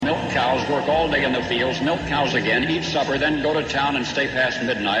cows, work all day in the fields, milk cows again, eat supper, then go to town and stay past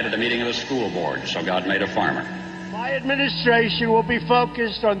midnight at a meeting of the school board. So God made a farmer. My administration will be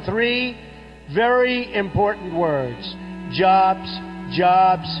focused on three very important words: jobs,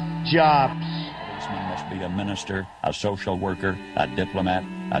 jobs, jobs. A policeman must be a minister, a social worker, a diplomat,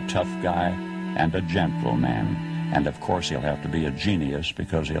 a tough guy, and a gentleman. And of course he'll have to be a genius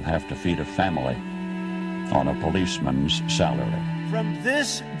because he'll have to feed a family on a policeman's salary. From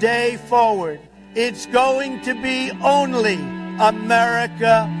this day forward, it's going to be only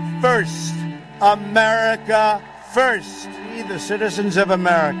America first. America first. We, the citizens of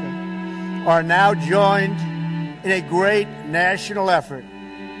America, are now joined in a great national effort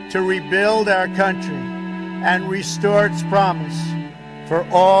to rebuild our country and restore its promise for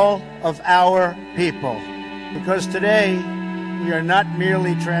all of our people. Because today, we are not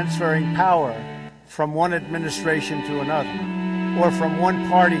merely transferring power from one administration to another, or from one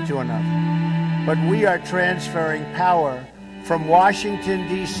party to another, but we are transferring power from Washington,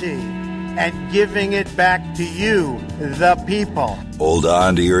 D.C., and giving it back to you, the people. Hold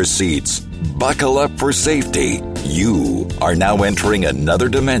on to your seats. Buckle up for safety. You are now entering another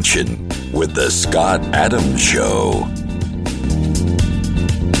dimension with The Scott Adams Show.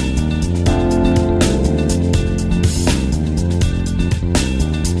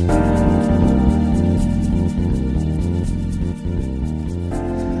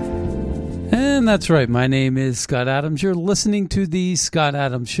 And that's right. My name is Scott Adams. You're listening to the Scott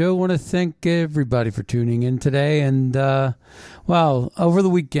Adams Show. I want to thank everybody for tuning in today. And, over the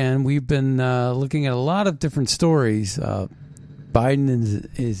weekend, we've been looking at a lot of different stories. Biden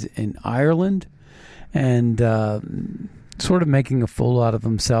is in Ireland and sort of making a fool out of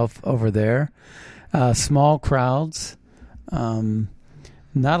himself over there. Small crowds. Not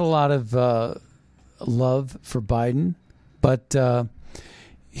a lot of love for Biden, but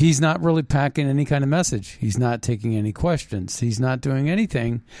he's not really packing any kind of message. He's not taking any questions. He's not doing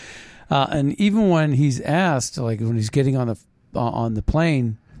anything. And even when he's asked, like when he's getting on the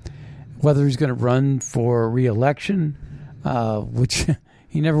plane, whether he's going to run for re-election, which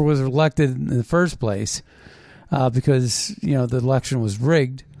he never was elected in the first place, because the election was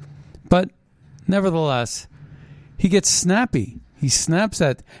rigged. But nevertheless, he gets snappy. He snaps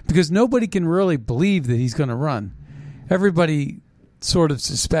at because nobody can really believe that he's going to run. Everybody sort of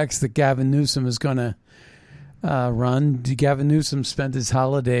suspects that Gavin Newsom is going to run. Gavin Newsom spent his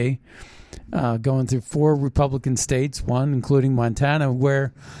holiday going through 4 Republican states, one including Montana,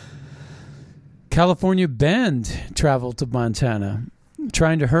 where California banned travel to Montana,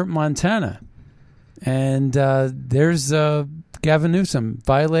 trying to hurt Montana. And there's Gavin Newsom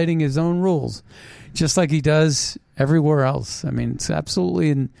violating his own rules, just like he does everywhere else. I mean, it's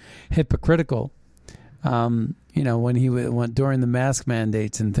absolutely hypocritical. When he went during the mask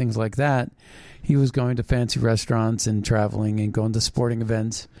mandates and things like that, he was going to fancy restaurants and traveling and going to sporting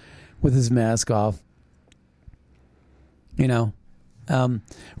events with his mask off.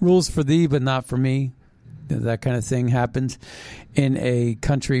 Rules for thee, but not for me. That kind of thing happens in a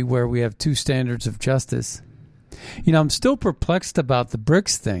country where we have 2 standards of justice. I'm still perplexed about the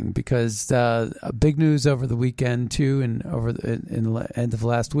BRICS thing because big news over the weekend too, and in the end of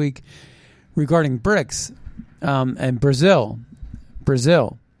last week regarding BRICS. And Brazil.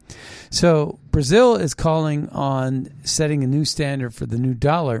 So Brazil is calling on setting a new standard for the new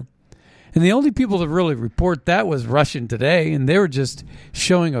dollar. And the only people that really report that was Russian Today. And they were just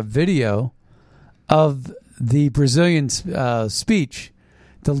showing a video of the Brazilian speech,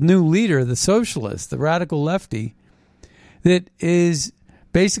 the new leader, the socialist, the radical lefty, that is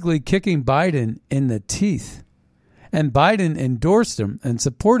basically kicking Biden in the teeth. And Biden endorsed him and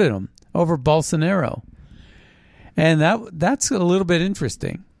supported him over Bolsonaro. And that's a little bit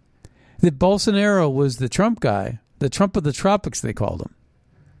interesting. That Bolsonaro was the Trump guy, the Trump of the tropics, they called him.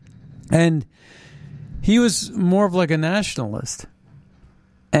 And he was more of like a nationalist.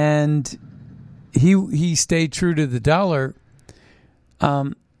 And he stayed true to the dollar.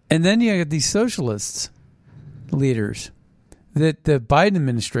 And then you had these socialists leaders that the Biden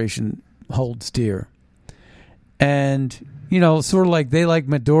administration holds dear. And, sort of like they like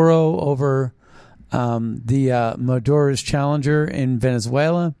Maduro over Maduro's challenger in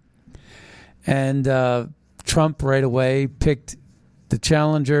Venezuela. And Trump right away picked the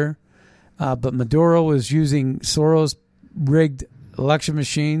challenger. But Maduro was using Soros-rigged election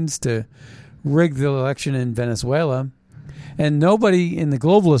machines to rig the election in Venezuela. And nobody in the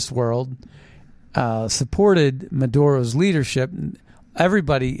globalist world supported Maduro's leadership.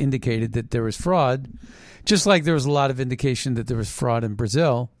 Everybody indicated that there was fraud, just like there was a lot of indication that there was fraud in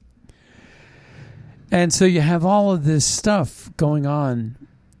Brazil. And so you have all of this stuff going on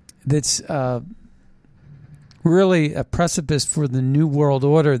that's really a precipice for the new world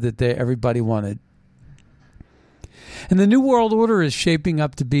order that everybody wanted. And the new world order is shaping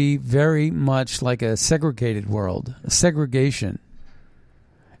up to be very much like a segregated world, a segregation.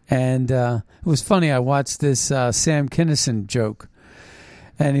 And it was funny, I watched this Sam Kinison joke,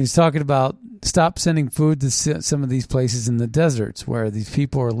 and he was talking about stop sending food to some of these places in the deserts where these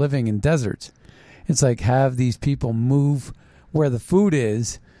people are living in deserts. It's like have these people move where the food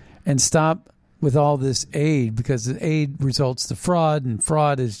is and stop with all this aid, because the aid results to fraud, and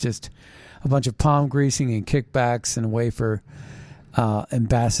fraud is just a bunch of palm greasing and kickbacks and a way for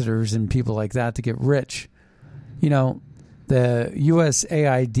ambassadors and people like that to get rich. You know, the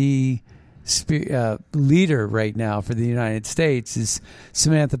USAID leader right now for the United States is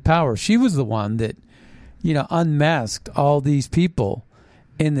Samantha Power. She was the one that, you know, unmasked all these people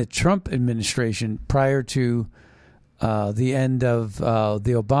in the Trump administration prior to the end of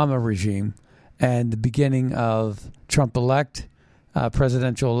the Obama regime and the beginning of Trump-elect,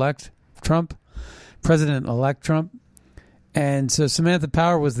 President-elect Trump. And so Samantha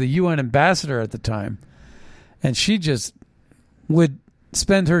Power was the UN ambassador at the time. And she just would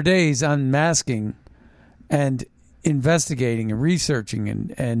spend her days unmasking and investigating and researching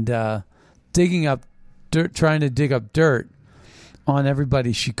and digging up dirt, trying to dig up dirt on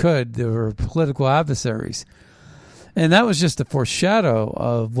everybody she could. There were political adversaries. And that was just a foreshadow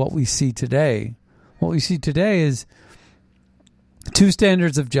of what we see today. What we see today is two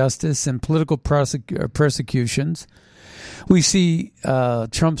standards of justice and political persecutions. We see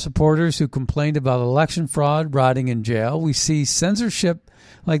Trump supporters who complained about election fraud rotting in jail. We see censorship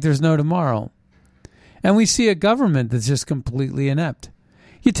like there's no tomorrow. And we see a government that's just completely inept.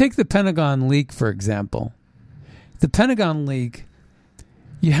 You take the Pentagon leak, for example. The Pentagon leak,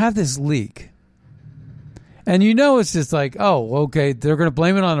 you have this leak. And you know it's just like, oh, okay, they're going to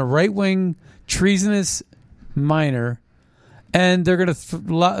blame it on a right-wing treasonous minor, and they're going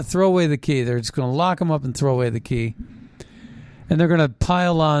to throw away the key. They're just going to lock him up and throw away the key. And they're going to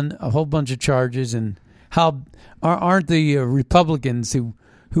pile on a whole bunch of charges. And how aren't the Republicans who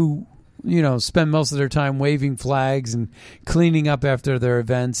you know spend most of their time waving flags and cleaning up after their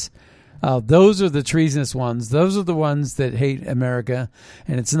events? Those are the treasonous ones. Those are the ones that hate America.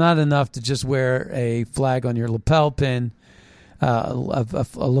 And it's not enough to just wear a flag on your lapel pin, a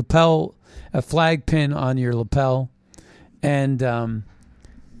flag pin on your lapel, and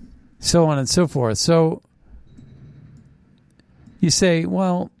so on and so forth. So you say,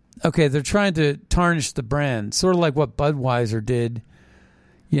 well, okay, they're trying to tarnish the brand, sort of like what Budweiser did,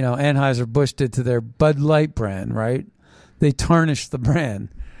 you know, Anheuser-Busch did to their Bud Light brand, right? They tarnished the brand.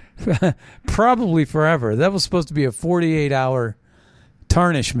 Probably forever. That was supposed to be a 48-hour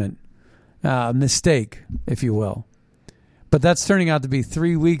tarnishment, mistake, if you will. But that's turning out to be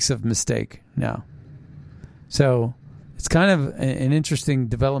 3 weeks of mistake now. So it's kind of an interesting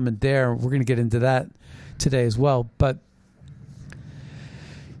development there. We're going to get into that today as well. But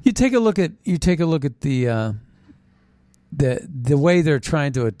you take a look at the way they're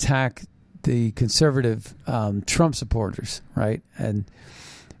trying to attack the conservative Trump supporters, right? And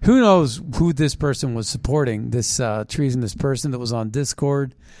who knows who this person was supporting, this treasonous person that was on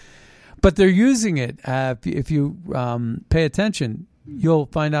Discord. But they're using it. If you pay attention, you'll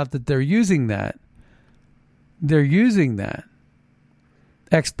find out that they're using that. They're using that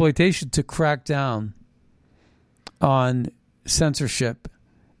exploitation to crack down on censorship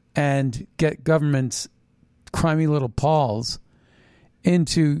and get government's crimey little paws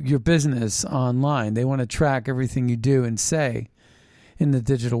into your business online. They want to track everything you do and say in the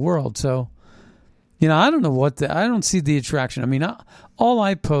digital world. So, you know, I don't know I don't see the attraction. I mean, all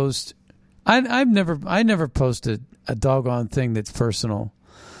I post, I never posted a doggone thing that's personal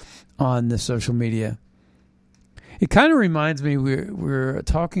on the social media. It kind of reminds me, we're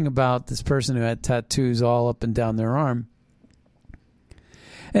talking about this person who had tattoos all up and down their arm.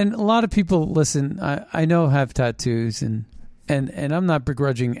 And a lot of people, listen, I know have tattoos, and I'm not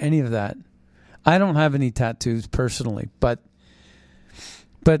begrudging any of that. I don't have any tattoos personally, but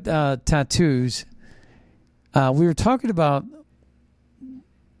tattoos, we were talking about,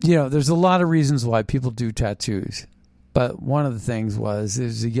 you know, there's a lot of reasons why people do tattoos. But one of the things was,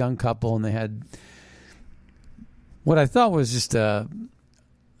 there's a young couple and they had what I thought was just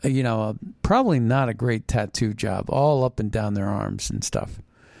probably not a great tattoo job, all up and down their arms and stuff.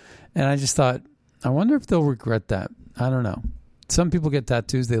 And I just thought, I wonder if they'll regret that. I don't know. Some people get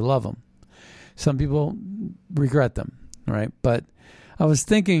tattoos, they love them. Some people regret them, right? But I was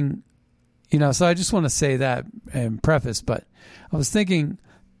thinking, you know, so I just want to say that and preface, but I was thinking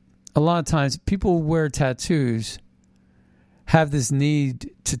a lot of times people who wear tattoos have this need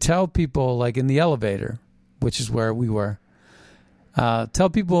to tell people, like in the elevator, which is where we were, tell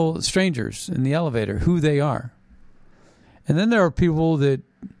people, strangers in the elevator, who they are. And then there are people that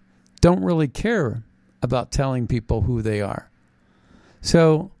don't really care about telling people who they are.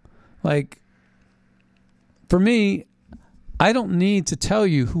 So, like, for me, I don't need to tell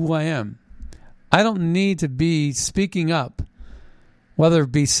you who I am. I don't need to be speaking up, whether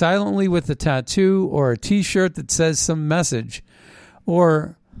it be silently with a tattoo or a T-shirt that says some message,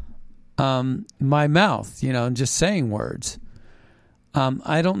 or my mouth, and just saying words.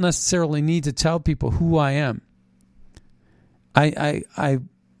 I don't necessarily need to tell people who I am. I'm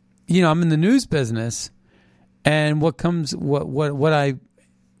in the news business, and what I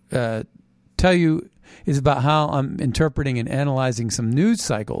tell you is about how I'm interpreting and analyzing some news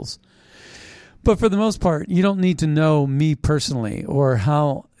cycles. But for the most part, you don't need to know me personally or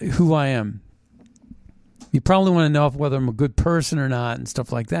who I am. You probably want to know whether I'm a good person or not and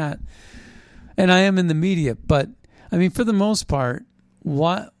stuff like that. And I am in the media, but I mean, for the most part,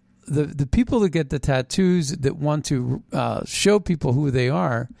 what the people that get the tattoos that want to show people who they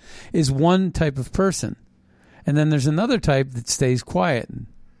are is one type of person. And then there's another type that stays quiet and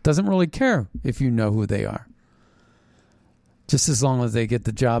doesn't really care if you know who they are, just as long as they get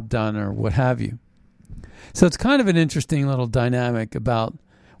the job done or what have you. So it's kind of an interesting little dynamic about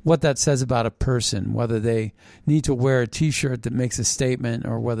what that says about a person, whether they need to wear a T-shirt that makes a statement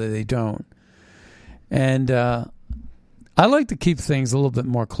or whether they don't. And I like to keep things a little bit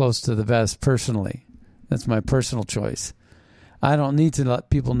more close to the vest personally. That's my personal choice. I don't need to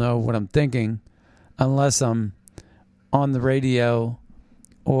let people know what I'm thinking unless I'm on the radio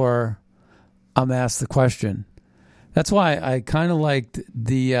or I'm asked the question. That's why I kind of liked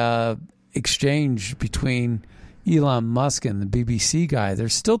the exchange between Elon Musk and the BBC guy. They're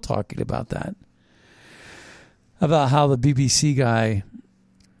still talking about that, about how the BBC guy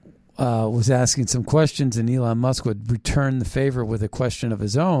was asking some questions and Elon Musk would return the favor with a question of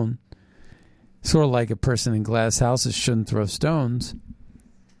his own, sort of like a person in glass houses shouldn't throw stones,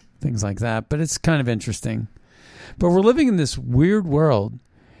 things like that. But it's kind of interesting. But we're living in this weird world.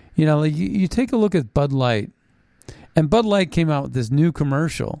 You take a look at Bud Light, and Bud Light came out with this new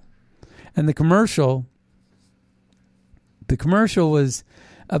commercial, and the commercial was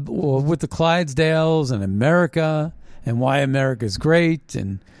with the Clydesdales and America and why America's great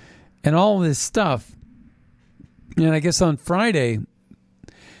and all this stuff. And I guess on Friday,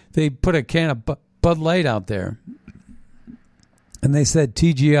 they put a can of Bud Light out there. And they said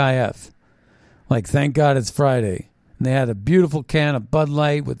TGIF. Like, thank God it's Friday. And they had a beautiful can of Bud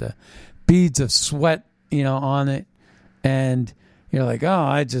Light with the beads of sweat, on it. And you're like, oh,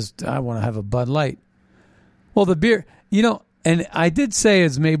 I want to have a Bud Light. Well, the beer, and I did say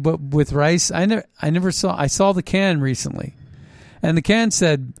it's made with rice. I saw the can recently. And the can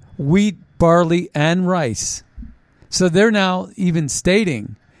said wheat, barley, and rice. So they're now even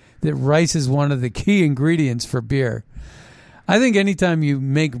stating that rice is one of the key ingredients for beer. I think anytime you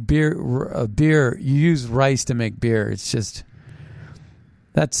make beer, you use rice to make beer. It's just,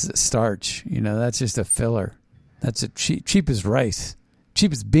 that's starch. That's just a filler. That's cheap as rice.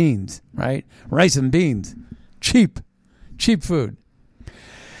 Cheap as beans, right? Rice and beans. Cheap food.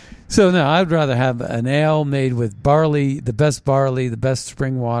 So no, I'd rather have an ale made with barley, the best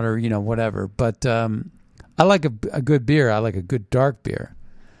spring water, whatever. But I like a good beer. I like a good dark beer.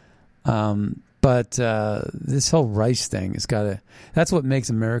 But this whole rice thing has got to, that's what makes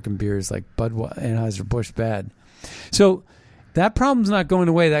American beers like Budweiser, Anheuser-Busch bad. So that problem's not going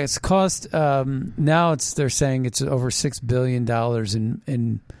away. That's cost, now they're saying it's over $6 billion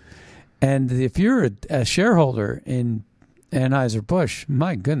and if you're a shareholder in Anheuser-Busch,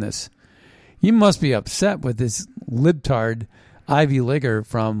 my goodness, you must be upset with this libtard Ivy Leaguer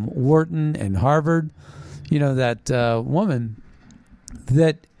from Wharton and Harvard. That woman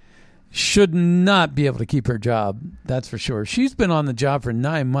that should not be able to keep her job. That's for sure. She's been on the job for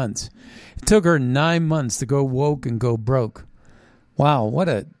 9 months. It took her 9 months to go woke and go broke. Wow, what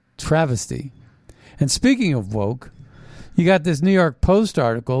a travesty. And speaking of woke, you got this New York Post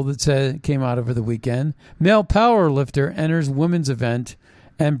article that came out over the weekend. Male power lifter enters women's event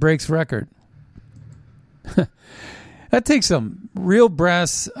and breaks record. That takes some real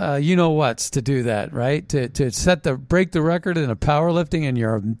brass, whats to do that, right? To break the record in a powerlifting, and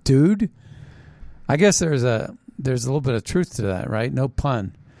you're a dude. I guess there's a little bit of truth to that, right? No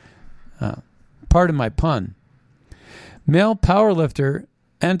pun. Pardon my pun. Male powerlifter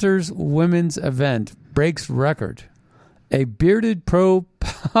enters women's event, breaks record. A bearded pro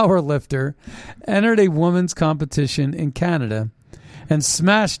powerlifter entered a women's competition in Canada and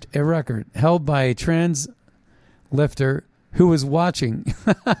smashed a record held by a trans lifter who was watching.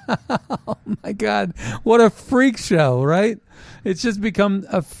 Oh, my God. What a freak show, right? It's just become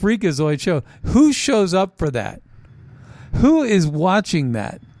a freakazoid show. Who shows up for that? Who is watching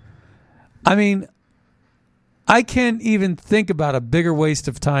that? I mean, I can't even think about a bigger waste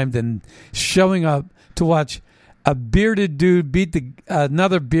of time than showing up to watch a bearded dude beat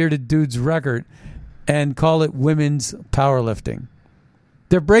another bearded dude's record and call it women's powerlifting.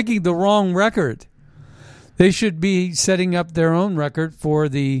 They're breaking the wrong record. They should be setting up their own record for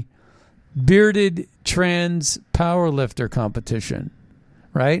the bearded trans powerlifter competition,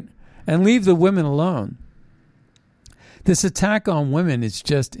 right? And leave the women alone. This attack on women is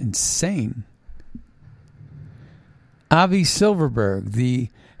just insane. Avi Silverberg, the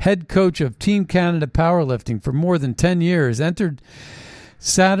head coach of Team Canada Powerlifting for more than 10 years, entered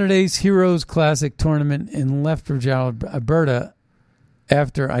Saturday's Heroes Classic tournament in Lethbridge, Alberta,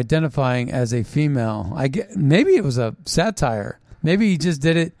 after identifying as a female. Maybe it was a satire. Maybe he just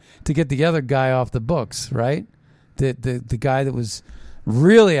did it to get the other guy off the books, right? The guy that was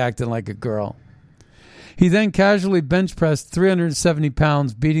really acting like a girl. He then casually bench pressed 370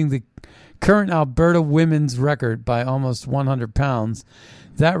 pounds, beating the current Alberta women's record by almost 100 pounds.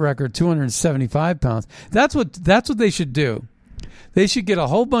 That record, 275 pounds. That's what they should do. They should get a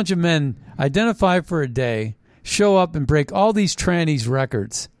whole bunch of men, identify for a day, show up and break all these trannies'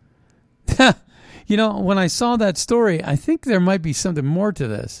 records. You know, when I saw that story, I think there might be something more to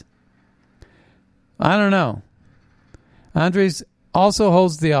this. I don't know. Andres also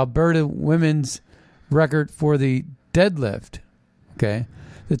holds the Alberta women's record for the deadlift. Okay.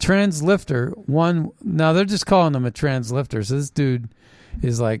 The trans lifter won. Now they're just calling him a trans lifter. So this dude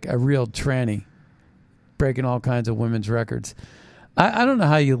is like a real tranny, breaking all kinds of women's records. I don't know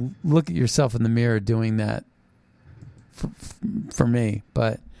how you look at yourself in the mirror doing that for me.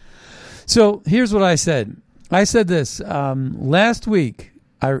 But so here's what I said. I said this last week.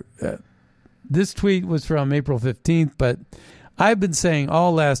 This tweet was from April 15th, but I've been saying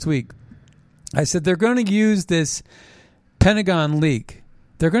all last week, I said they're going to use this Pentagon leak.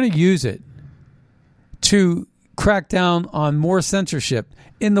 They're going to use it to crack down on more censorship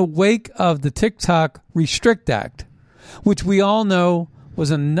in the wake of the TikTok Restrict Act, which we all know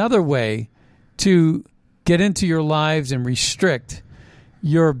was another way to get into your lives and restrict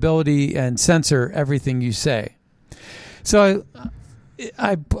your ability and censor everything you say. So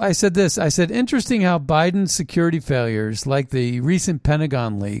I said this. I said, interesting how Biden's security failures, like the recent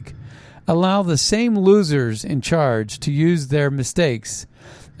Pentagon leak, allow the same losers in charge to use their mistakes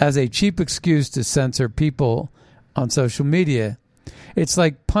as a cheap excuse to censor people on social media. It's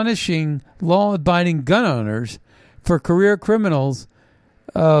like punishing law-abiding gun owners for career criminals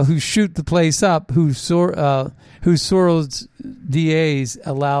who shoot the place up, who Soros DAs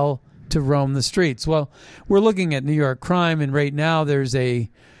allow to roam the streets. Well, we're looking at New York crime, and right now there's a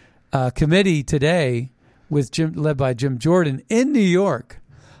committee today led by Jim Jordan in New York,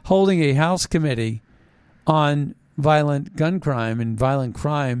 holding a House committee on violent gun crime and violent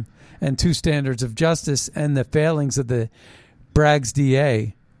crime and two standards of justice and the failings of the Braggs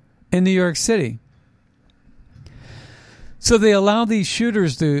DA in New York City. So they allow these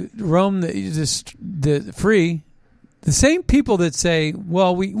shooters to roam the free. The same people that say,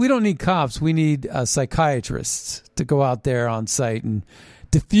 well, we don't need cops. We need psychiatrists to go out there on site and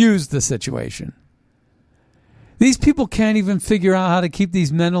diffuse the situation. These people can't even figure out how to keep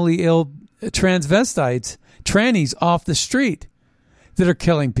these mentally ill transvestites, trannies, off the street that are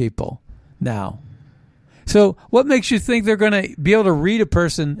killing people now. So what makes you think they're going to be able to read a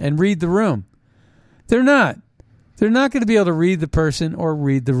person and read the room? They're not. They're not going to be able to read the person or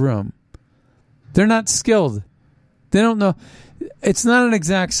read the room. They're not skilled. They don't know. It's not an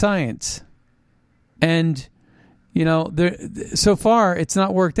exact science. And, you know, so far it's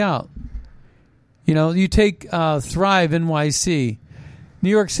not worked out. You know, you take Thrive NYC. New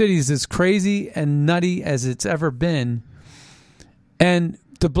York City is as crazy and nutty as it's ever been. And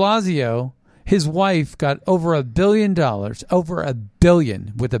de Blasio, his wife, got over $1 billion, over $1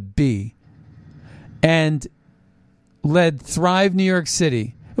 billion with a B, and led Thrive New York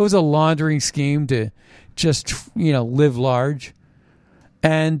City. It was a laundering scheme to just, live large.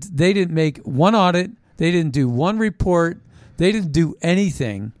 And they didn't make one audit. They didn't do one report. They didn't do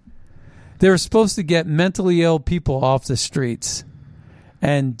anything. They were supposed to get mentally ill people off the streets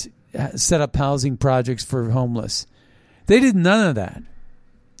and set up housing projects for homeless. They did none of that.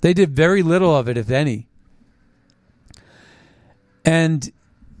 They did very little of it, if any. And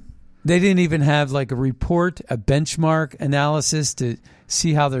they didn't even have like a report, a benchmark analysis to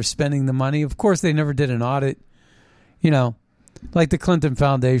see how they're spending the money. Of course, they never did an audit, like the Clinton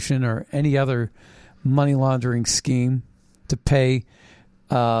Foundation or any other money laundering scheme to pay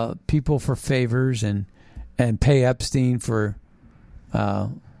people for favors and pay Epstein for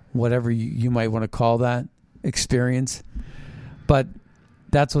whatever you might want to call that experience. But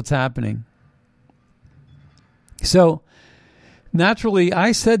that's what's happening. So naturally,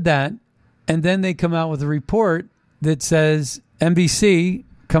 I said that, and then they come out with a report that says NBC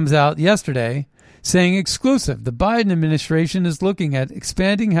comes out yesterday saying exclusive. The Biden administration is looking at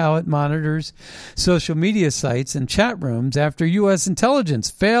expanding how it monitors social media sites and chat rooms after U.S.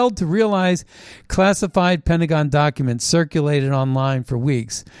 intelligence failed to realize classified Pentagon documents circulated online for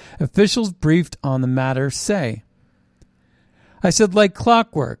weeks. Officials briefed on the matter say. I said, like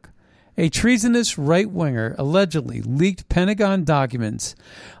clockwork, a treasonous right-winger allegedly leaked Pentagon documents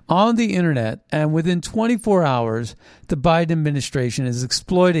on the internet, and within 24 hours, the Biden administration is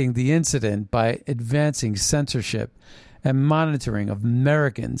exploiting the incident by advancing censorship and monitoring of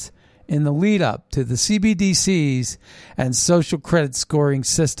Americans in the lead-up to the CBDCs and social credit scoring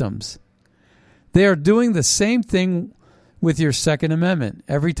systems. They are doing the same thing with your Second Amendment.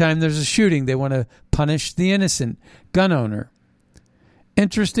 Every time there's a shooting, they want to punish the innocent gun owner.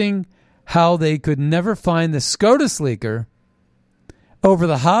 Interesting how they could never find the SCOTUS leaker over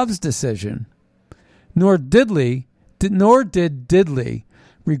the Hobbs decision, nor did Diddley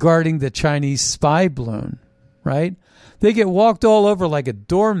regarding the Chinese spy balloon, right? They get walked all over like a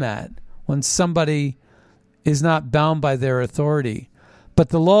doormat when somebody is not bound by their authority. But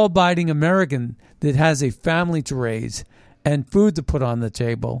the law-abiding American that has a family to raise and food to put on the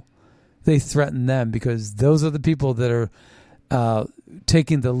table, they threaten them because those are the people that are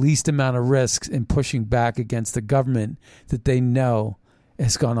taking the least amount of risks and pushing back against the government that they know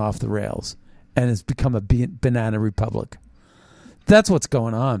has gone off the rails and has become a banana republic. That's what's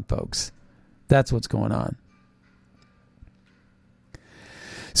going on, folks. That's what's going on.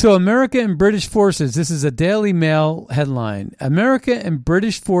 So America and British forces, this is a Daily Mail headline. America and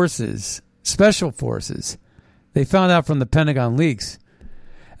British forces, special forces, they found out from the Pentagon leaks.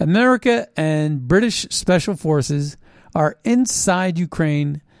 America and British special forces are inside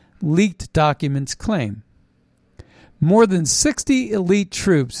Ukraine, leaked documents claim. More than 60 elite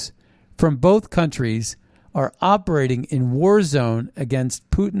troops from both countries are operating in war zone against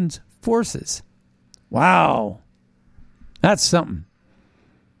Putin's forces. Wow. That's something.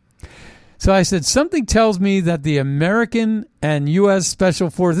 So I said, something tells me that the American and U.S.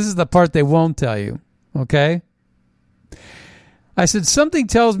 Special Forces, this is the part they won't tell you, okay? I said, something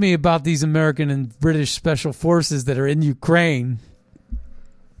tells me about these American and British Special Forces that are in Ukraine.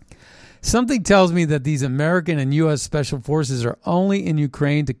 Something tells me that these American and U.S. Special Forces are only in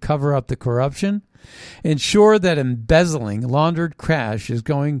Ukraine to cover up the corruption, ensure that embezzling, laundered cash is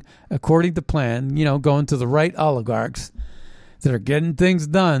going according to plan, going to the right oligarchs that are getting things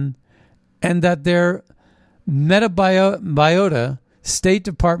done, and that their metabiota, State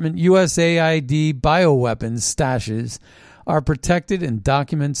Department USAID bioweapons stashes are protected and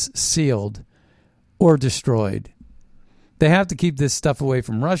documents sealed or destroyed. They have to keep this stuff away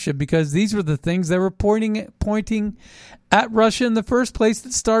from Russia because these were the things they were pointing at Russia in the first place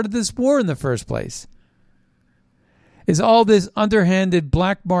that started this war in the first place. Is all this underhanded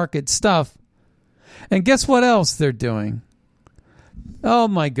black market stuff. And guess what else they're doing? Oh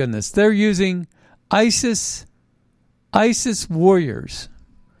my goodness. They're using ISIS warriors.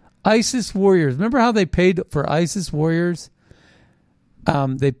 ISIS warriors. Remember how they paid for ISIS warriors?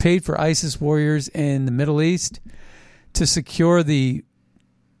 They paid for ISIS warriors in the Middle East to secure the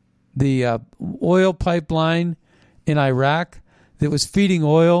oil pipeline in Iraq that was feeding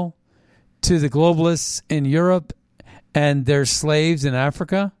oil to the globalists in Europe and their slaves in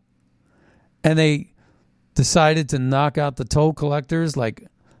Africa. And they decided to knock out the toll collectors like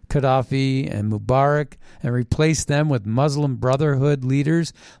Gaddafi and Mubarak and replace them with Muslim Brotherhood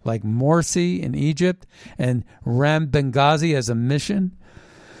leaders like Morsi in Egypt and Ram Benghazi as a mission,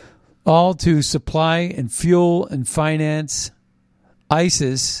 all to supply and fuel and finance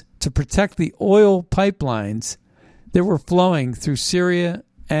ISIS to protect the oil pipelines that were flowing through Syria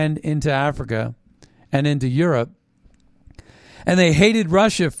and into Africa and into Europe. And they hated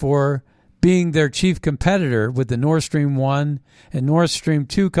Russia for being their chief competitor with the Nord Stream 1 and Nord Stream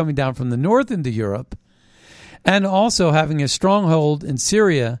 2 coming down from the north into Europe, and also having a stronghold in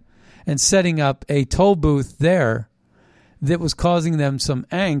Syria and setting up a toll booth there that was causing them some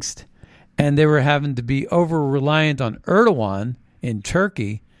angst, and they were having to be over-reliant on Erdogan in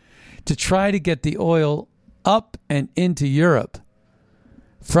Turkey to try to get the oil up and into Europe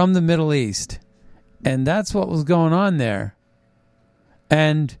from the Middle East. And that's what was going on there.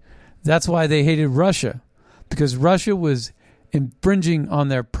 And that's why they hated Russia, because Russia was infringing on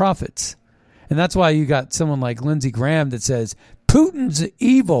their profits. And that's why you got someone like Lindsey Graham that says, Putin's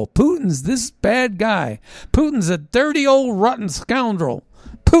evil. Putin's this bad guy. Putin's a dirty old rotten scoundrel.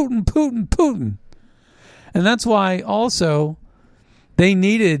 Putin, Putin, Putin. And that's why also they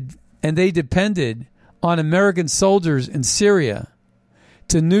needed and they depended on American soldiers in Syria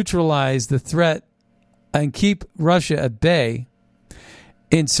to neutralize the threat and keep Russia at bay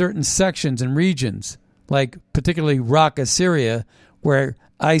in certain sections and regions, like particularly Raqqa, Syria, where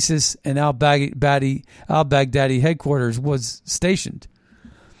ISIS and al-Baghdadi headquarters was stationed.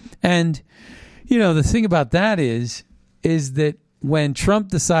 And, the thing about that is that when Trump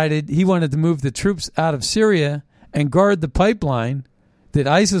decided he wanted to move the troops out of Syria and guard the pipeline that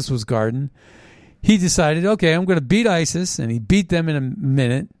ISIS was guarding, he decided, okay, I'm going to beat ISIS, and he beat them in a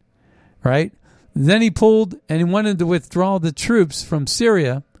minute, right? Then he pulled and he wanted to withdraw the troops from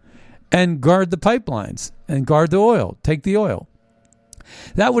Syria and guard the pipelines and guard the oil, take the oil.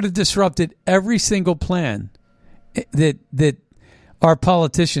 That would have disrupted every single plan that our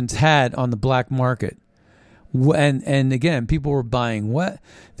politicians had on the black market. And again, people were buying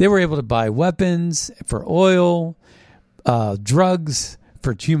they were able to buy weapons for oil, drugs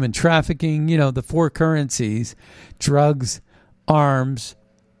for human trafficking, the four currencies: drugs, arms,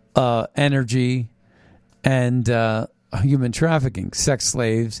 energy, and human trafficking, sex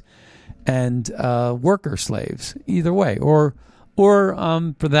slaves, and worker slaves. Either way, or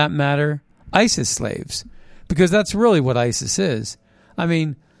for that matter, ISIS slaves, because that's really what ISIS is. I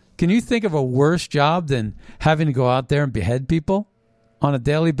mean, can you think of a worse job than having to go out there and behead people on a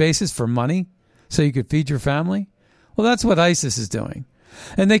daily basis for money so you could feed your family? Well, that's what ISIS is doing.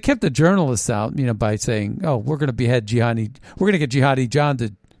 And they kept the journalists out, by saying, oh, we're going to behead jihadi. We're going to get Jihadi John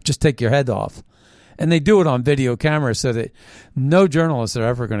to just take your head off. And they do it on video camera so that no journalists are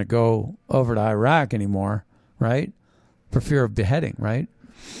ever going to go over to Iraq anymore, right? For fear of beheading, right?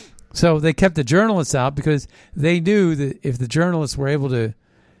 So they kept the journalists out because they knew that if the journalists were able to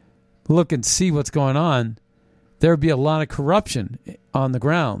look and see what's going on, there would be a lot of corruption on the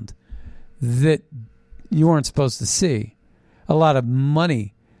ground that you weren't supposed to see. A lot of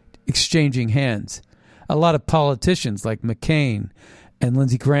money exchanging hands. A lot of politicians like McCain and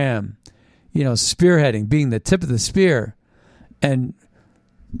Lindsey Graham, spearheading, being the tip of the spear and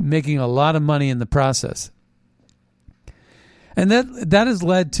making a lot of money in the process. And that has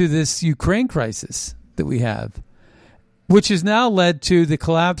led to this Ukraine crisis that we have, which has now led to the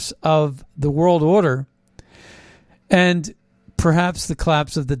collapse of the world order and perhaps the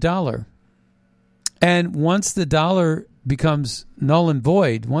collapse of the dollar. And once the dollar becomes null and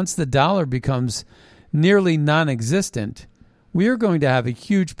void, once the dollar becomes nearly non-existent, we are going to have a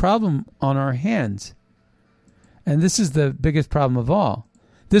huge problem on our hands. And this is the biggest problem of all.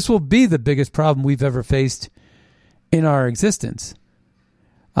 This will be the biggest problem we've ever faced in our existence,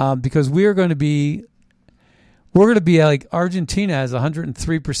 because we're going to be like Argentina has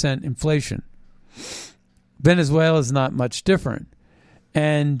 103% inflation. Venezuela is not much different.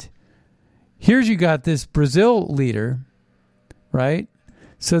 And here's you got this Brazil leader, right?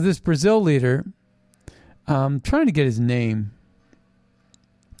 So this Brazil leader, I'm trying to get his name.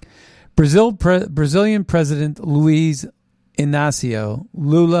 Brazilian President Luiz Inácio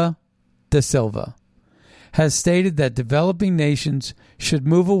Lula da Silva has stated that developing nations should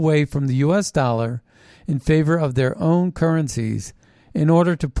move away from the U.S. dollar in favor of their own currencies in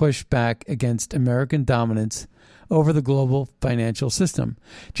order to push back against American dominance over the global financial system.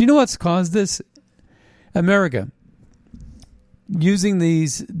 Do you know what's caused this? America using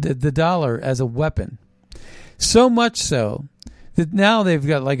the dollar as a weapon. So much so that now they've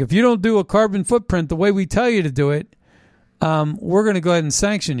got, like, if you don't do a carbon footprint the way we tell you to do it, we're going to go ahead and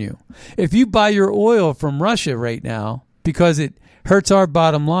sanction you. If you buy your oil from Russia right now because it hurts our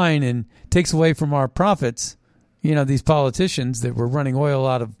bottom line and takes away from our profits, these politicians that were running oil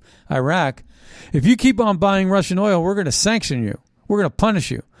out of Iraq, if you keep on buying Russian oil, we're going to sanction you. We're going to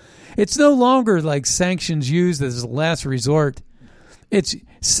punish you. It's no longer like sanctions used as a last resort. It's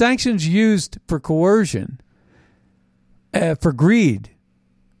sanctions used for coercion, for greed,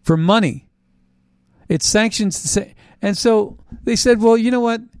 for money. It's sanctions to say. And so they said, well, you know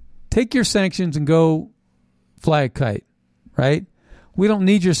what? Take your sanctions and go fly a kite, right? We don't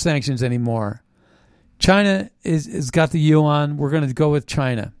need your sanctions anymore. China is got the yuan. We're going to go with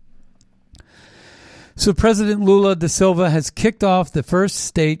China. So President Lula da Silva has kicked off the first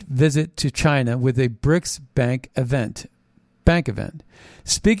state visit to China with a BRICS bank event.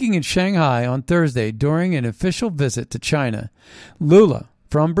 Speaking in Shanghai on Thursday during an official visit to China, Lula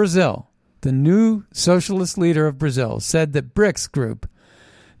from Brazil, the new socialist leader of Brazil, said that BRICS group,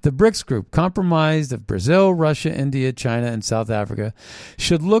 The BRICS group, comprised of Brazil, Russia, India, China, and South Africa,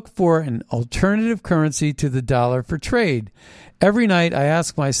 should look for an alternative currency to the dollar for trade. Every night I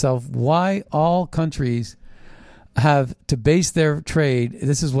ask myself why all countries have to base their trade,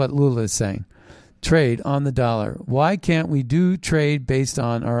 this is what Lula is saying, trade on the dollar. Why can't we do trade based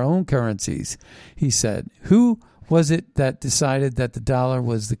on our own currencies? He said. Who was it that decided that the dollar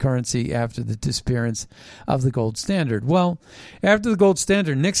was the currency after the disappearance of the gold standard? Well, after the gold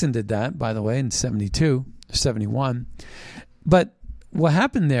standard, Nixon did that, by the way, in 72, 71. But what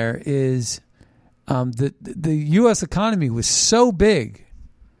happened there is the U.S. economy was so big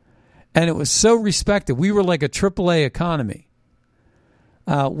and it was so respected. We were like a AAA economy.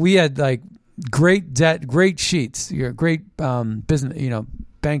 We had like great debt, great sheets, great business,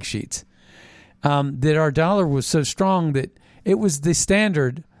 bank sheets. That our dollar was so strong that it was the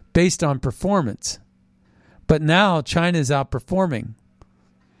standard based on performance. But now China is outperforming,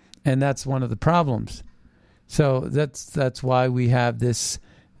 and that's one of the problems. So that's why we have this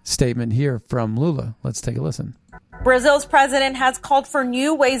statement here from Lula. Let's take a listen. Brazil's president has called for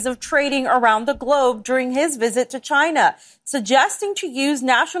new ways of trading around the globe during his visit to China, suggesting to use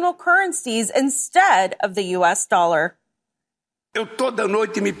national currencies instead of the U.S. dollar.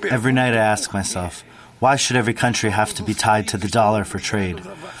 Every night I ask myself, why should every country have to be tied to the dollar for trade?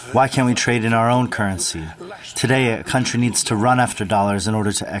 Why can't we trade in our own currency? Today, a country needs to run after dollars in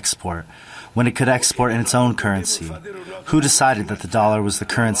order to export, when it could export in its own currency. Who decided that the dollar was the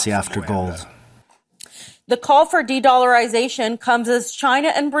currency after gold? The call for de-dollarization comes as China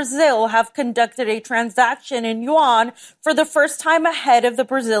and Brazil have conducted a transaction in yuan for the first time ahead of the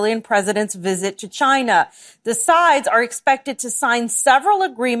Brazilian president's visit to China. The sides are expected to sign several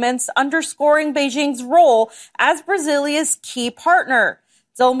agreements underscoring Beijing's role as Brazilia's key partner.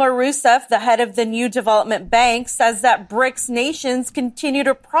 Dilma Rousseff, the head of the New Development Bank, says that BRICS nations continue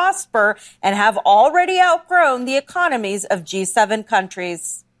to prosper and have already outgrown the economies of G7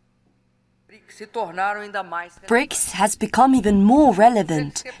 countries. BRICS has become even more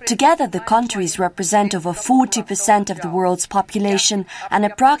relevant. Together, the countries represent over 40% of the world's population and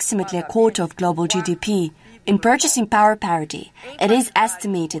approximately a quarter of global GDP. In purchasing power parity, it is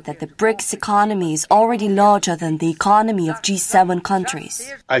estimated that the BRICS economy is already larger than the economy of G7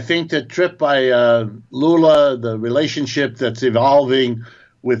 countries. I think the trip by Lula, the relationship that's evolving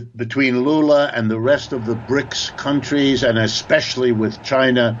between Lula and the rest of the BRICS countries, and especially with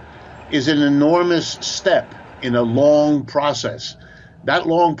China, is an enormous step in a long process. That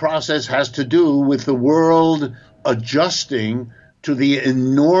long process has to do with the world adjusting to the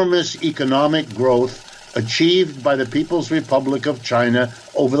enormous economic growth achieved by the People's Republic of China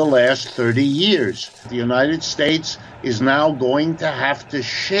over the last 30 years. The United States is now going to have to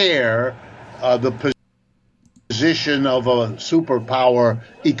share the position of a superpower,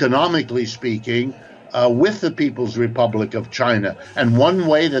 economically speaking, with the People's Republic of China. And one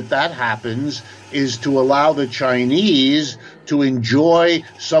way that happens is to allow the Chinese to enjoy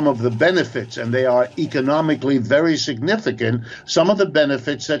some of the benefits, and they are economically very significant, some of the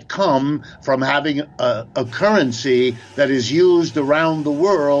benefits that come from having a currency that is used around the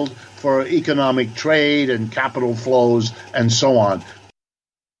world for economic trade and capital flows and so on.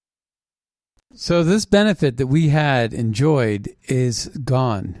 So this benefit that we had enjoyed is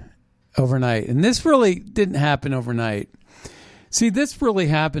gone overnight. And this really didn't happen overnight. See, this really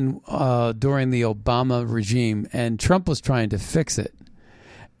happened during the Obama regime, and Trump was trying to fix it.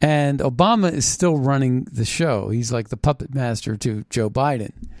 And Obama is still running the show. He's like the puppet master to Joe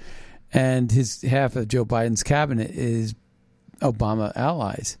Biden. And half of Joe Biden's cabinet is Obama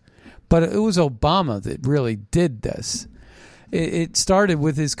allies. But it was Obama that really did this. It started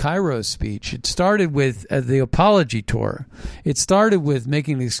with his Cairo speech. It started with the apology tour. It started with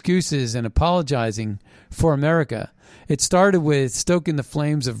making excuses and apologizing for America. It started with stoking the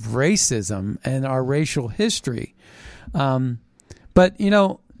flames of racism and our racial history. But,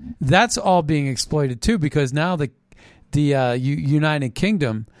 that's all being exploited too, because now the United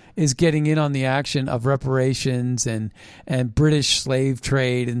Kingdom is getting in on the action of reparations and British slave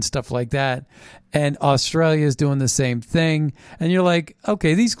trade and stuff like that. And Australia is doing the same thing. And you're like,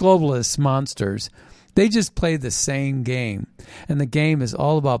 okay, these globalist monsters, they just play the same game. And the game is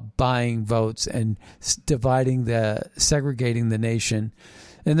all about buying votes and segregating the nation.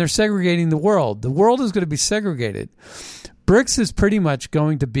 And they're segregating the world. The world is going to be segregated. BRICS is pretty much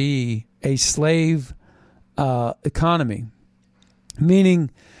going to be a slave economy, meaning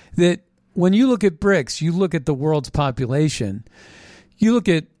that when you look at BRICS, you look at the world's population, you look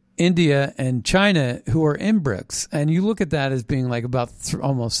at India and China who are in BRICS, and you look at that as being like about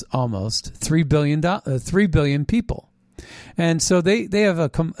almost 3 billion people. And so they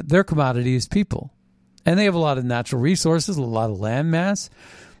have their commodity is people. And they have a lot of natural resources, a lot of land mass.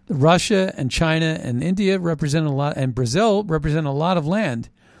 Russia and China and India represent a lot, and Brazil represent a lot of land.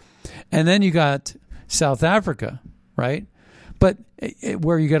 And then you got South Africa, right? But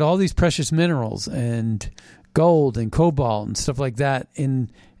where you get all these precious minerals and gold and cobalt and stuff like that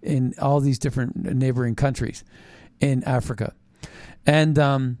in all these different neighboring countries in Africa. And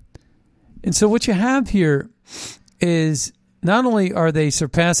so what you have here is not only are they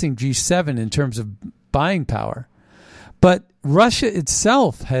surpassing G7 in terms of buying power, but Russia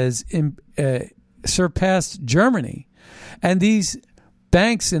itself has surpassed Germany. And these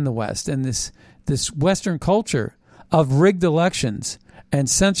banks in the West and this Western culture of rigged elections and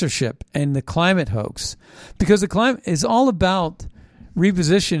censorship and the climate hoax, because the climate is all about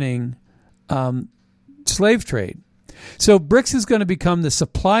repositioning slave trade. So BRICS is going to become the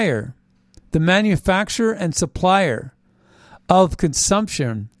supplier, the manufacturer and supplier of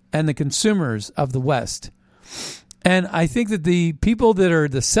consumption and the consumers of the West. And I think that the people that are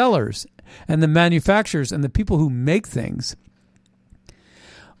the sellers and the manufacturers and the people who make things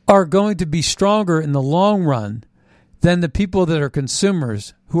are going to be stronger in the long run than the people that are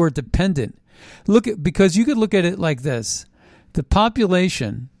consumers who are dependent. Because you could look at it like this. The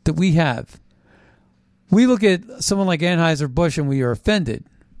population that we have, we look at someone like Anheuser-Busch and we are offended.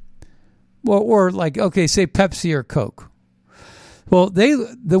 Or like, okay, say Pepsi or Coke. Well,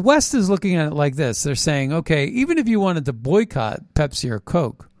 the West is looking at it like this. They're saying, okay, even if you wanted to boycott Pepsi or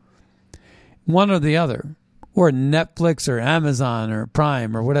Coke, one or the other, or Netflix or Amazon or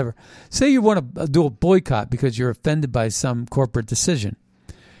Prime or whatever, say you want to do a boycott because you're offended by some corporate decision.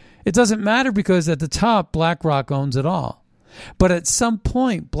 It doesn't matter because at the top, BlackRock owns it all. But at some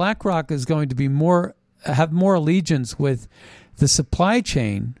point, BlackRock is going to have more allegiance with the supply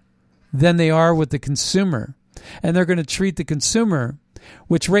chain than they are with the consumer. And they're going to treat the consumer,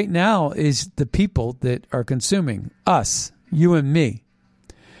 which right now is the people that are consuming, us, you and me.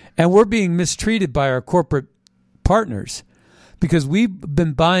 And we're being mistreated by our corporate partners because we've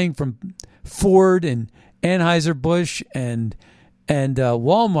been buying from Ford and Anheuser-Busch and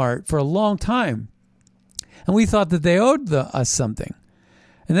Walmart for a long time. And we thought that they owed us something.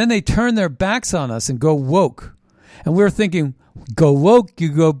 And then they turn their backs on us and go woke. And we're thinking, go woke, you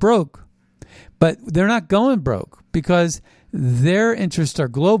go broke. But they're not going broke because their interests are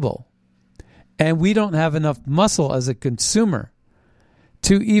global. And we don't have enough muscle as a consumer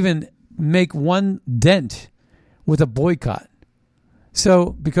to even make one dent with a boycott.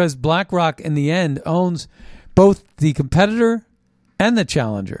 So because BlackRock in the end owns both the competitor and the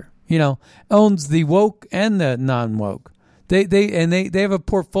challenger, owns the woke and the non-woke. They have a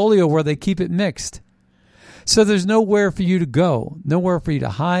portfolio where they keep it mixed. So there's nowhere for you to go, nowhere for you to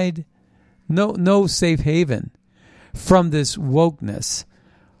hide. No safe haven from this wokeness.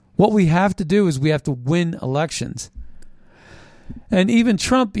 What we have to do is we have to win elections. And even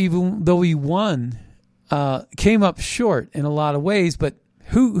Trump, even though he won, came up short in a lot of ways. But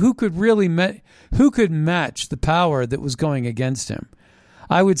who could match the power that was going against him?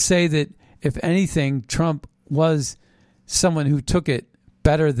 I would say that if anything, Trump was someone who took it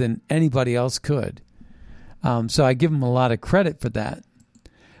better than anybody else could. So I give him a lot of credit for that.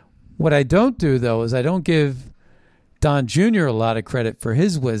 What I don't do, though, is I don't give Don Jr. a lot of credit for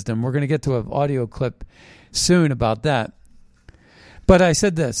his wisdom. We're going to get to an audio clip soon about that. But I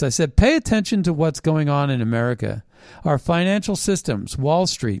said this. I said, pay attention to what's going on in America. Our financial systems, Wall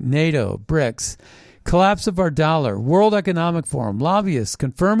Street, NATO, BRICS, collapse of our dollar, World Economic Forum, lobbyists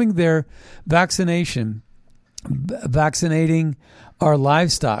confirming their vaccinating our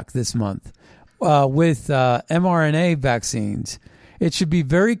livestock this month with mRNA vaccines. It should be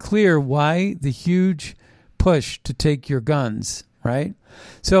very clear why the huge push to take your guns, right?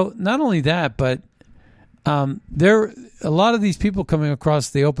 So not only that, but there a lot of these people coming across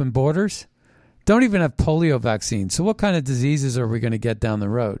the open borders don't even have polio vaccines. So what kind of diseases are we going to get down the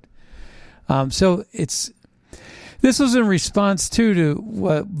road? So this was in response to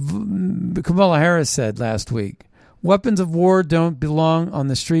what Kamala Harris said last week. Weapons of war don't belong on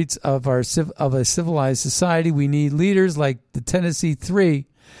the streets of a civilized society. We need leaders like the Tennessee Three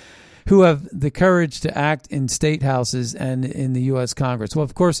who have the courage to act in state houses and in the U.S. Congress. Well,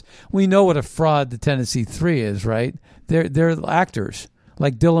 of course, we know what a fraud the Tennessee Three is, right? They're actors.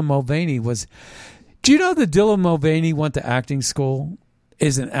 Like Dylan Mulvaney was. Do you know that Dylan Mulvaney went to acting school,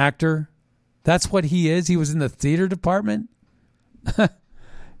 is an actor? That's what he is. He was in the theater department.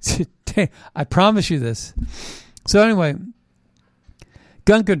 I promise you this. So anyway,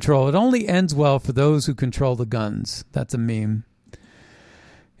 gun control. It only ends well for those who control the guns. That's a meme.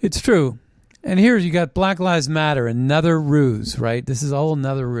 It's true. And here you got Black Lives Matter, another ruse, right? This is all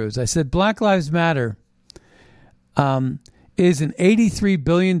another ruse. I said Black Lives Matter is an $83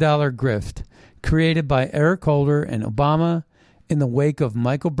 billion grift created by Eric Holder and Obama in the wake of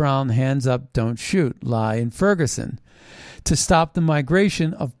Michael Brown hands up, don't shoot lie in Ferguson to stop the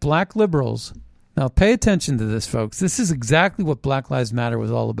migration of black liberals. Now pay attention to this, folks. This is exactly what Black Lives Matter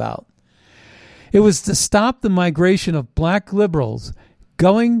was all about. It was to stop the migration of black liberals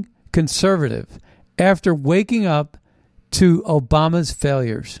going conservative after waking up to Obama's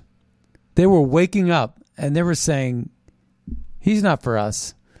failures. They were waking up and they were saying, he's not for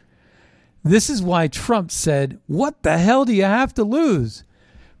us. This is why Trump said, what the hell do you have to lose?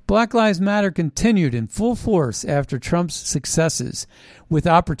 Black Lives Matter continued in full force after Trump's successes with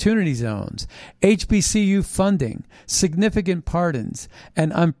opportunity zones, HBCU funding, significant pardons,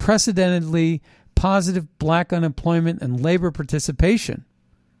 and unprecedentedly positive black unemployment and labor participation.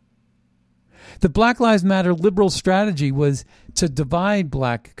 The Black Lives Matter liberal strategy was to divide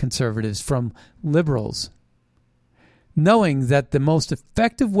black conservatives from liberals, knowing that the most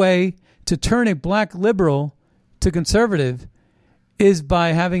effective way to turn a black liberal to conservative is by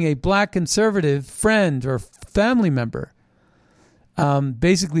having a black conservative friend or family member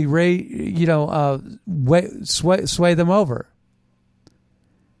basically sway them over.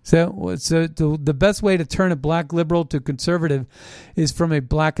 So the best way to turn a black liberal to conservative is from a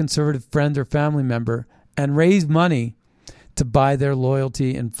black conservative friend or family member and raise money to buy their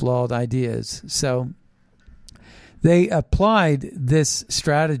loyalty and flawed ideas. So they applied this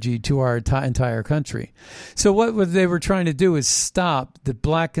strategy to our entire country. So what they were trying to do is stop the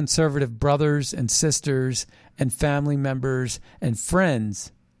black conservative brothers and sisters and family members and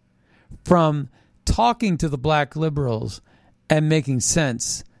friends from talking to the black liberals and making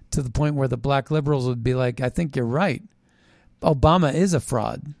sense to the point where the black liberals would be like, I think you're right. Obama is a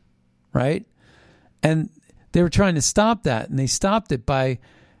fraud, right? And they were trying to stop that, and they stopped it by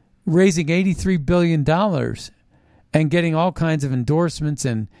raising $83 billion and getting all kinds of endorsements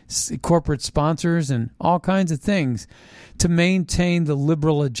and corporate sponsors and all kinds of things to maintain the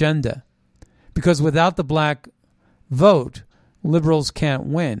liberal agenda. Because without the black vote, liberals can't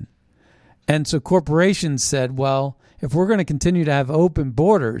win. And so corporations said, well, if we're going to continue to have open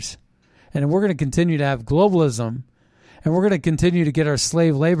borders, and we're going to continue to have globalism, and we're going to continue to get our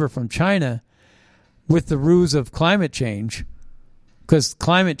slave labor from China with the ruse of climate change, because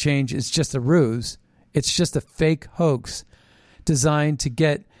climate change is just a ruse, it's just a fake hoax designed to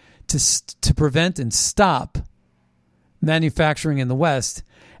get to prevent and stop manufacturing in the West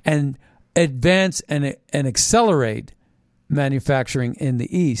and advance and accelerate manufacturing in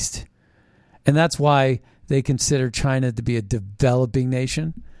the East. And that's why they consider China to be a developing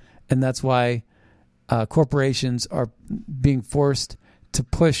nation, and that's why corporations are being forced to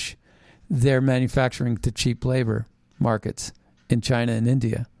push their manufacturing to cheap labor markets in China and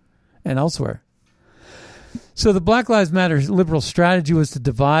India and elsewhere. So the Black Lives Matter liberal strategy was to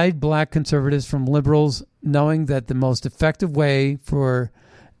divide black conservatives from liberals, knowing that the most effective way to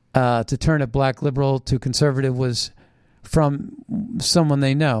turn a black liberal to conservative was from someone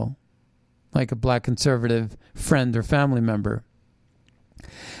they know, like a black conservative friend or family member.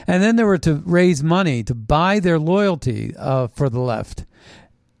 And then they were to raise money to buy their loyalty for the left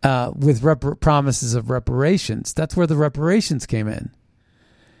with promises of reparations. That's where the reparations came in.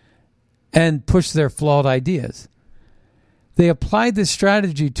 And push their flawed ideas. They applied this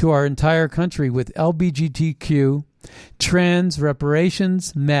strategy to our entire country with LGBTQ, trans,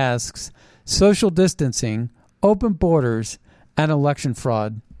 reparations, masks, social distancing, open borders, and election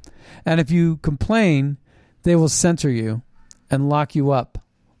fraud. And if you complain, they will censor you and lock you up.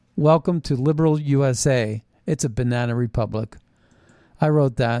 Welcome to liberal USA. It's a banana republic. I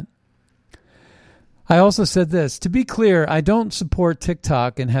wrote that. I also said this. To be clear, I don't support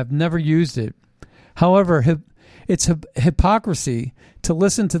TikTok and have never used it. However, it's hypocrisy to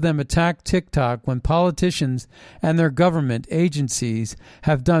listen to them attack TikTok when politicians and their government agencies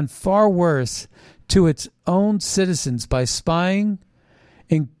have done far worse to its own citizens by spying,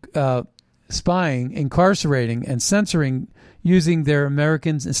 incarcerating, and censoring using their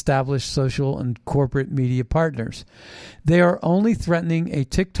Americans' established social and corporate media partners. They are only threatening a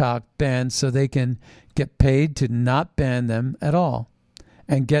TikTok ban so they can get paid to not ban them at all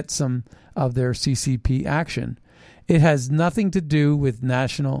and get some of their CCP action. It has nothing to do with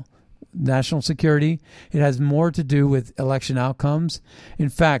national security. It has more to do with election outcomes. In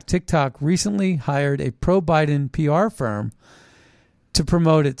fact, TikTok recently hired a pro-Biden PR firm to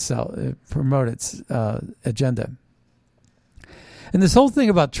promote its agenda. And this whole thing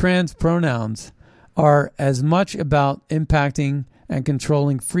about trans pronouns are as much about impacting and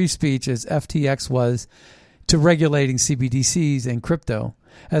controlling free speech as FTX was to regulating CBDCs and crypto,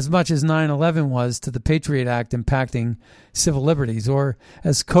 as much as 9/11 was to the Patriot Act impacting civil liberties, or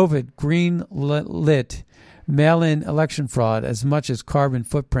as COVID green-lit mail-in election fraud as much as carbon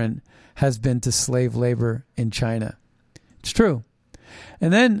footprint has been to slave labor in China. It's true.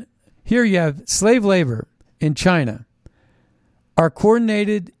 And then here you have slave labor in China are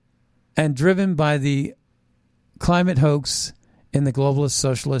coordinated and driven by the climate hoax in the globalist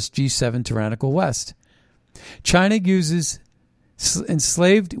socialist G7 tyrannical West. China uses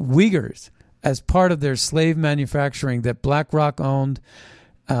enslaved Uyghurs as part of their slave manufacturing that BlackRock owned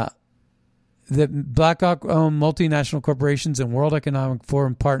multinational corporations and World Economic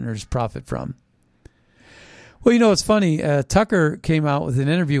Forum partners profit from. Well, you know, it's funny. Tucker came out with an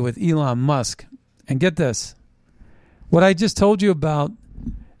interview with Elon Musk. And get this. What I just told you about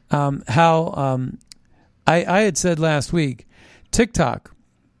how I had said last week, TikTok.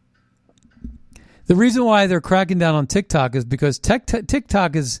 The reason why they're cracking down on TikTok is because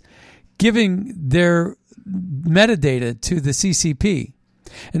TikTok is giving their metadata to the CCP.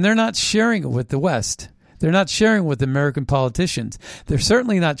 And they're not sharing it with the West. They're not sharing it with American politicians. They're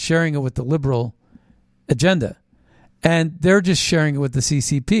certainly not sharing it with the liberal agenda. And they're just sharing it with the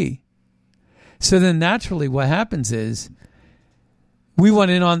CCP. So then naturally what happens is we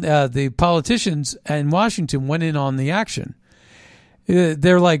went in on the politicians in Washington went in on the action.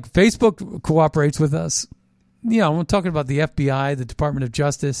 They're like, Facebook cooperates with us. You know, I'm talking about the FBI, the Department of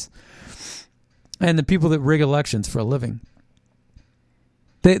Justice, and the people that rig elections for a living.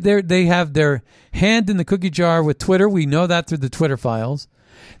 They have their hand in the cookie jar with Twitter. We know that through the Twitter files.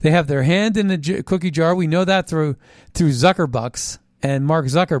 They have their hand in the cookie jar. We know that through Zuckerbucks and Mark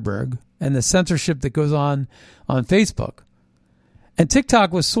Zuckerberg and the censorship that goes on Facebook. And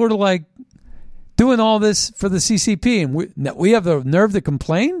TikTok was sort of like doing all this for the CCP, and we have the nerve to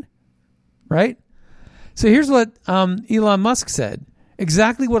complain, right? So here's what Elon Musk said.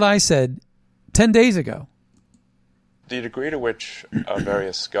 Exactly what I said 10 days ago. The degree to which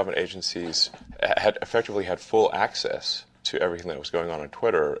various government agencies had effectively had full access to everything that was going on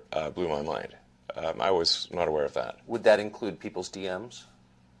Twitter blew my mind. I was not aware of that. Would that include people's DMs?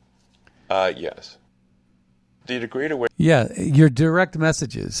 Yes. The degree to which... Yeah, your direct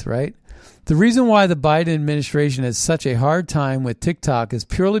messages, right? The reason why the Biden administration has such a hard time with TikTok is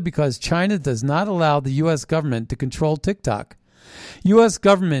purely because China does not allow the U.S. government to control TikTok. U.S.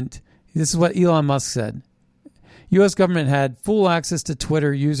 government, this is what Elon Musk said, U.S. government had full access to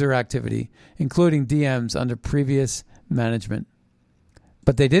Twitter user activity, including DMs under previous management.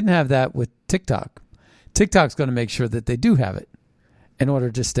 But they didn't have that with TikTok. TikTok's going to make sure that they do have it in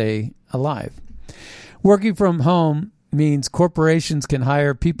order to stay alive. Working from home means corporations can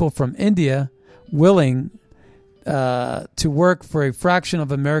hire people from India willing to work for a fraction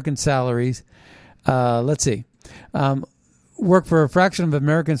of American salaries. Work for a fraction of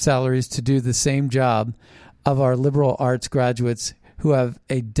American salaries to do the same job of our liberal arts graduates who have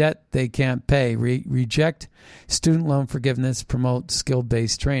a debt they can't pay, reject student loan forgiveness, promote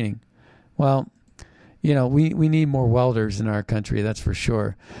skill-based training. Well, you know, we need more welders in our country, that's for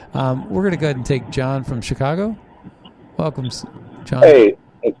sure. We're going to go ahead and take John from Chicago. Welcome, John. Hey,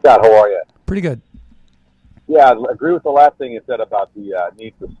 Scott, how are you? Pretty good. Yeah, I agree with the last thing you said about the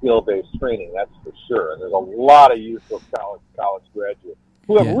need for skill-based training, that's for sure. And there's a lot of youth of college graduates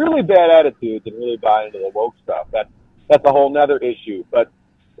who have really bad attitudes and really buy into the woke stuff. That's a whole nother issue, but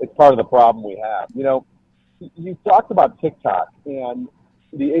it's part of the problem we have. You know, you talked about TikTok and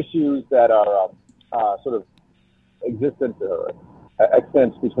the issues that are sort of existent or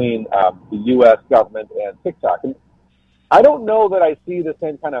extent between the U.S. government and TikTok. And I don't know that I see the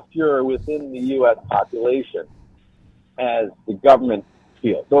same kind of furor within the U.S. population as the government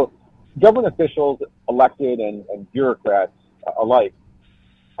feels. So government officials, elected and bureaucrats alike,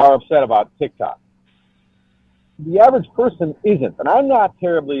 are upset about TikTok. The average person isn't, and I'm not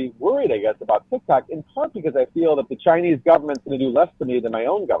terribly worried, I guess, about TikTok, in part because I feel that the Chinese government's going to do less to me than my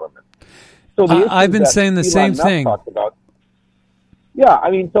own government. So I've been saying the same thing. Yeah,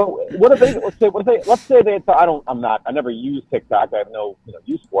 I mean, so what if they? Let's say they. I never use TikTok. I have no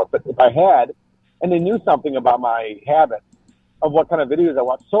use for it. But if I had, and they knew something about my habits of what kind of videos I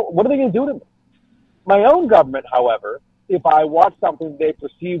watch, so what are they going to do to me? My own government, however, if I watch something they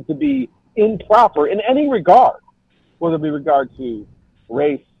perceive to be improper in any regard, whether it be regard to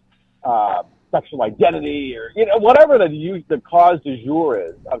race, sexual identity, or whatever the cause du jour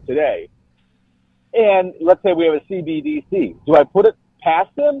is of today. And let's say we have a CBDC. Do I put it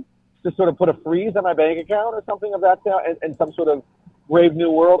past them to sort of put a freeze on my bank account or something of that in some sort of brave new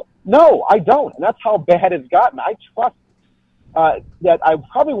world? No, I don't. And that's how bad it's gotten. I trust that I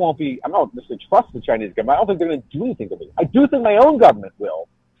probably won't be. I don't necessarily trust the Chinese government. I don't think they're going to do anything to me. I do think my own government will,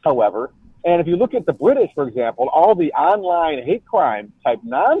 however. And if you look at the British, for example, all the online hate crime type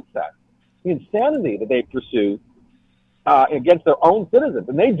nonsense, the insanity that they pursue against their own citizens,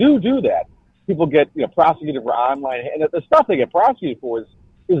 and they do that. People get prosecuted for online, and the stuff they get prosecuted for is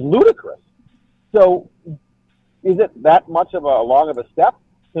ludicrous. So, is it that much of a long of a step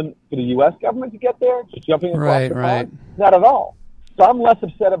for the U.S. government to get there, just jumping across the pond? Not at all. So I'm less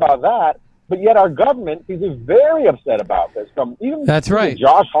upset about that. But yet our government is very upset about this, from even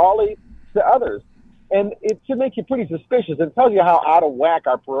Josh Hawley to others, and it should make you pretty suspicious. It tells you how out of whack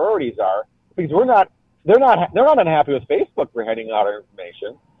our priorities are, because they're not unhappy with Facebook for handing out our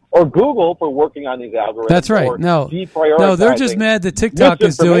information, or Google for working on these algorithms. That's right. No, they're just mad that TikTok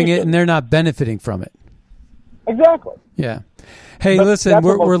is doing it and they're not benefiting from it. Exactly. Yeah. Hey, listen,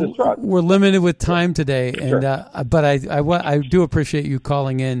 we're limited with time today, and but I do appreciate you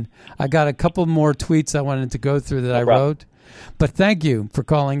calling in. I got a couple more tweets I wanted to go through that I wrote, but thank you for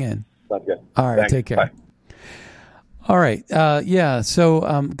calling in. Sounds good. All right, take care. Bye. All right.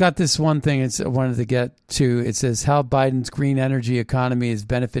 So got this one thing I wanted to get to. It says how Biden's green energy economy is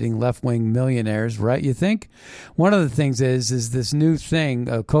benefiting left-wing millionaires, right? You think? One of the things is this new thing,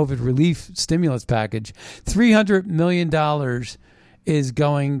 a COVID relief stimulus package. $300 million is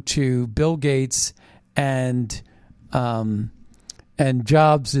going to Bill Gates and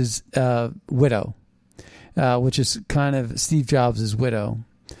Jobs' widow, which is kind of Steve Jobs' widow.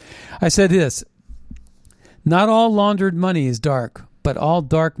 I said this. Not all laundered money is dark, but all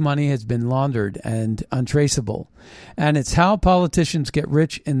dark money has been laundered and untraceable. And it's how politicians get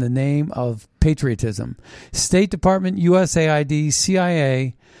rich in the name of patriotism. State Department, USAID,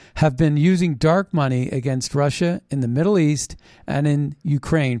 CIA have been using dark money against Russia in the Middle East and in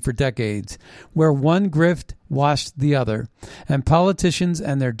Ukraine for decades, where one grift washed the other, and politicians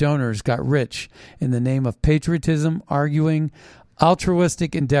and their donors got rich in the name of patriotism, arguing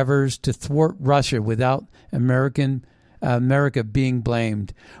altruistic endeavors to thwart Russia without America being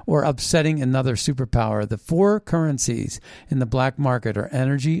blamed or upsetting another superpower. The four currencies in the black market are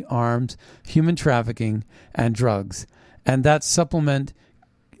energy, arms, human trafficking, and drugs. And that supplement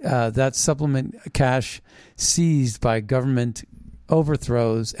cash seized by government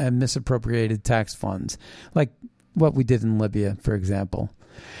overthrows and misappropriated tax funds, like what we did in Libya, for example.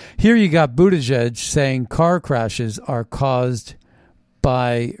 Here you got Buttigieg saying car crashes are caused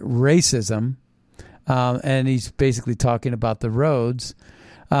by racism, and he's basically talking about the roads.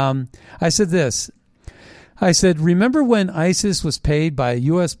 I said this. I said, remember when ISIS was paid by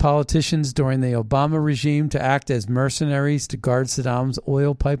U.S. politicians during the Obama regime to act as mercenaries to guard Saddam's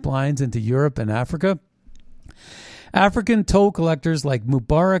oil pipelines into Europe and Africa? African toll collectors like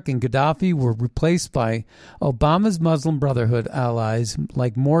Mubarak and Gaddafi were replaced by Obama's Muslim Brotherhood allies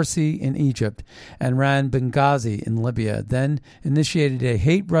like Morsi in Egypt and ran Benghazi in Libya, then initiated a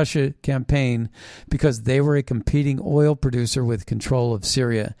hate Russia campaign because they were a competing oil producer with control of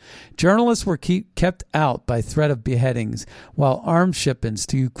Syria. Journalists were kept out by threat of beheadings, while arms shipments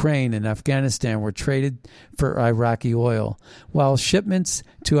to Ukraine and Afghanistan were traded for Iraqi oil, while shipments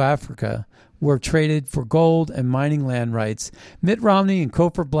to Africa were traded for gold and mining land rights. Mitt Romney and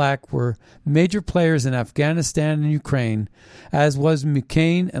Cofer Black were major players in Afghanistan and Ukraine, as was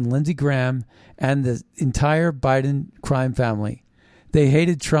McCain and Lindsey Graham and the entire Biden crime family. They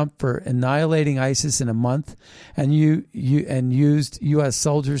hated Trump for annihilating ISIS in a month and used U.S.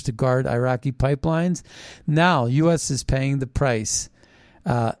 soldiers to guard Iraqi pipelines. Now U.S. is paying the price.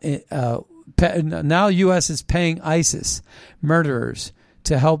 Now U.S. is paying ISIS murderers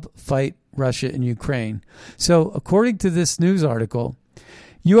to help fight Russia and Ukraine. So, according to this news article,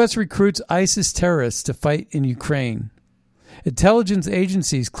 U.S. recruits ISIS terrorists to fight in Ukraine. Intelligence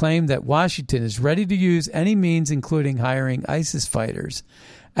agencies claim that Washington is ready to use any means, including hiring ISIS fighters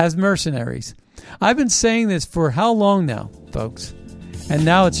as mercenaries. I've been saying this for how long now, folks? And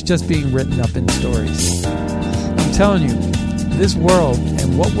now it's just being written up in stories. I'm telling you, this world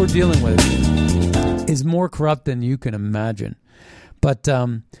and what we're dealing with is more corrupt than you can imagine. But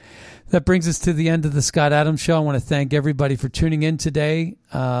that brings us to the end of the Scott Adams Show. I want to thank everybody for tuning in today.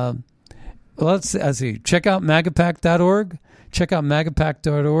 Let's see. Check out magapack.org. Check out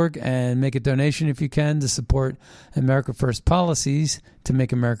magapack.org and make a donation if you can to support America First policies to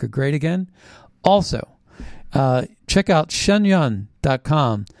make America great again. Also, check out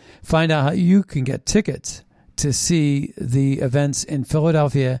shenyun.com. Find out how you can get tickets to see the events in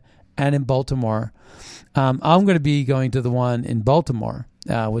Philadelphia and in Baltimore. I'm going to be going to the one in Baltimore,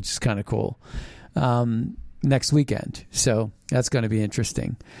 which is kind of cool, next weekend. So that's going to be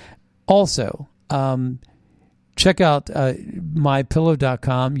interesting. Also, check out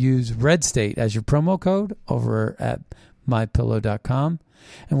mypillow.com. Use Red State as your promo code over at mypillow.com.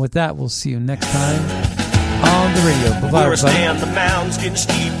 And with that, we'll see you next time on the radio. Bye-bye, everybody. The mound's getting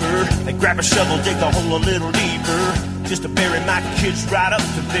steeper. They grab a shovel, dig the hole a little deeper, just to bury my kids right up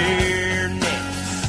to there.